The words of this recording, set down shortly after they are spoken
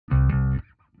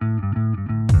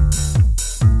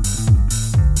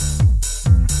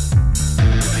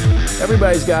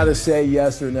Everybody's got to say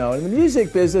yes or no. In the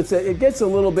music business, it gets a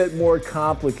little bit more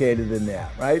complicated than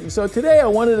that, right? And so today I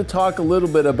wanted to talk a little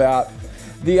bit about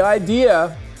the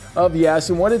idea of yes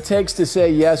and what it takes to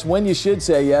say yes, when you should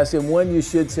say yes, and when you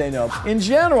should say no. In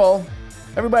general,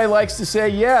 everybody likes to say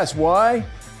yes. Why?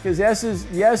 Because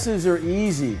yeses are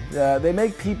easy. They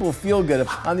make people feel good.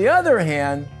 On the other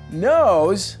hand,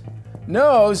 no's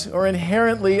are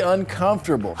inherently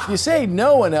uncomfortable. If you say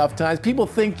no enough times, people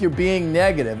think you're being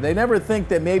negative. They never think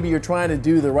that maybe you're trying to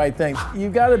do the right thing.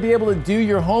 You've got to be able to do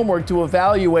your homework to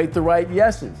evaluate the right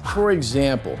yeses. For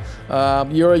example,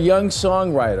 you're a young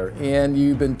songwriter and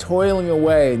you've been toiling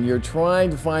away and you're trying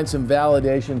to find some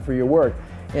validation for your work.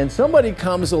 And somebody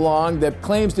comes along that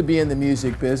claims to be in the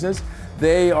music business.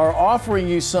 They are offering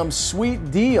you some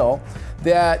sweet deal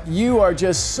that you are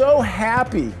just so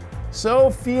happy, so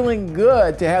feeling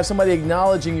good to have somebody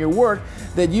acknowledging your work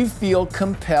that you feel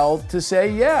compelled to say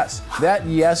yes. That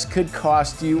yes could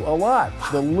cost you a lot.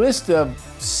 The list of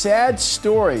sad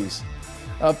stories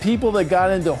of people that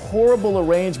got into horrible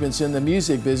arrangements in the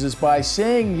music business by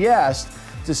saying yes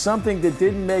to something that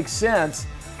didn't make sense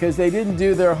because they didn't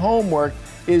do their homework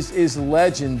is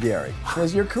legendary.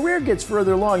 As your career gets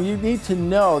further along, you need to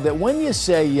know that when you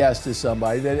say yes to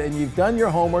somebody and you've done your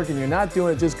homework and you're not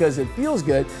doing it just because it feels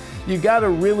good, you got to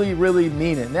really, really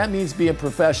mean it. And that means being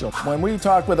professional. When we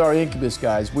talk with our Incubus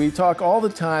guys, we talk all the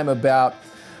time about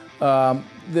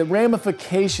the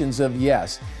ramifications of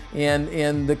yes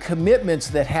and the commitments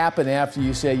that happen after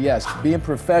you say yes. Being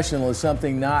professional is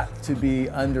something not to be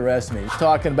underestimated.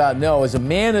 Talking about no, as a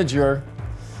manager,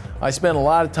 I spend a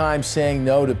lot of time saying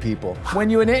no to people. When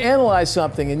you analyze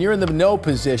something and you're in the no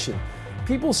position,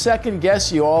 people second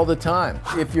guess you all the time.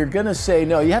 If you're gonna say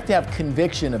no, you have to have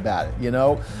conviction about it, you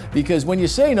know? Because when you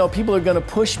say no, people are gonna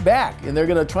push back and they're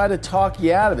gonna try to talk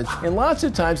you out of it. And lots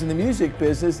of times in the music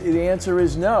business, the answer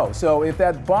is no. So if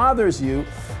that bothers you,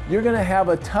 you're gonna have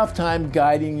a tough time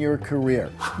guiding your career.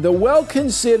 The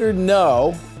well-considered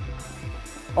no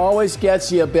always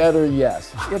gets you a better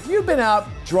yes. If you've been out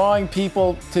drawing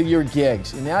people to your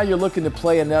gigs and now you're looking to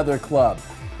play another club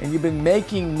and you've been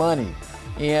making money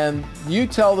and you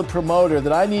tell the promoter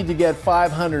that I need to get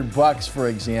 $500, for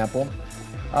example,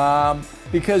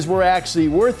 because we're actually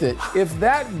worth it. If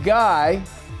that guy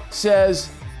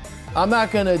says, I'm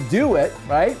not gonna do it,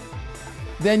 right?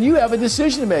 Then you have a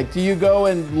decision to make. Do you go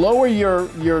and lower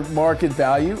your market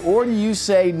value, or do you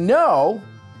say no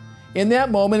in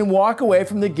that moment and walk away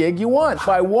from the gig you want?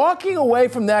 By walking away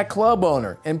from that club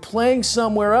owner and playing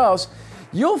somewhere else,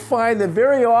 you'll find that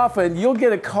very often you'll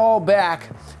get a call back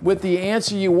with the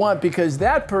answer you want because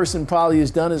that person probably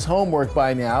has done his homework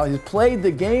by now, has played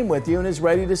the game with you and is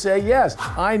ready to say yes.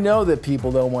 I know that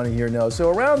people don't want to hear no. So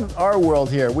around our world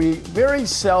here, we very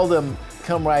seldom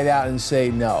come right out and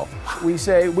say no. We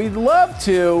say, we'd love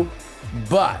to,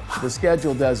 but the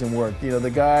schedule doesn't work. You know, the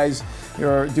guys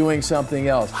are doing something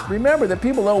else. Remember that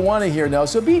people don't want to hear no,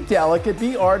 so be delicate,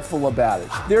 be artful about it.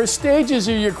 There are stages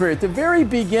of your career. At the very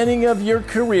beginning of your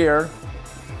career,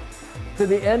 to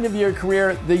the end of your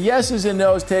career, the yeses and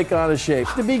nos take on a shape.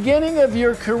 At the beginning of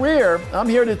your career, I'm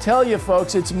here to tell you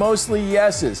folks, it's mostly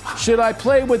yeses. Should I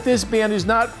play with this band who's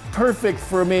not perfect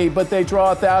for me, but they draw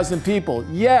 1,000 people?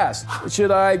 Yes.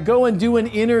 Should I go and do an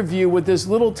interview with this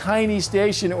little tiny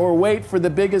station or wait for the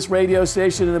biggest radio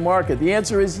station in the market? The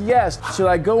answer is yes. Should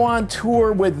I go on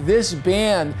tour with this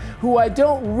band who I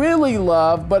don't really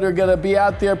love, but are gonna be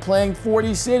out there playing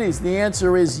 40 cities? The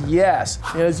answer is yes.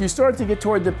 And as you start to get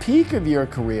toward the peak of your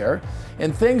career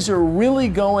and things are really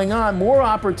going on, more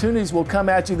opportunities will come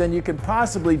at you than you can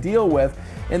possibly deal with.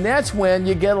 And that's when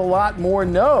you get a lot more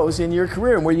no's in your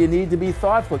career where you need to be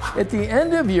thoughtful. At the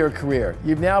end of your career,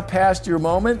 you've now passed your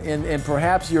moment and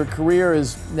perhaps your career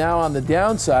is now on the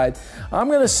downside. I'm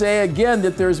going to say again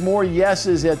that there's more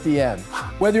yeses at the end.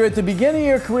 Whether at the beginning of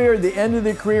your career, the end of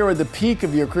the career, or the peak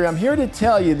of your career, I'm here to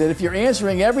tell you that if you're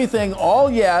answering everything all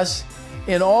yes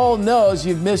and all no's,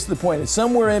 you've missed the point. It's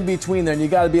somewhere in between there and you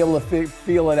got to be able to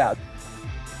feel it out.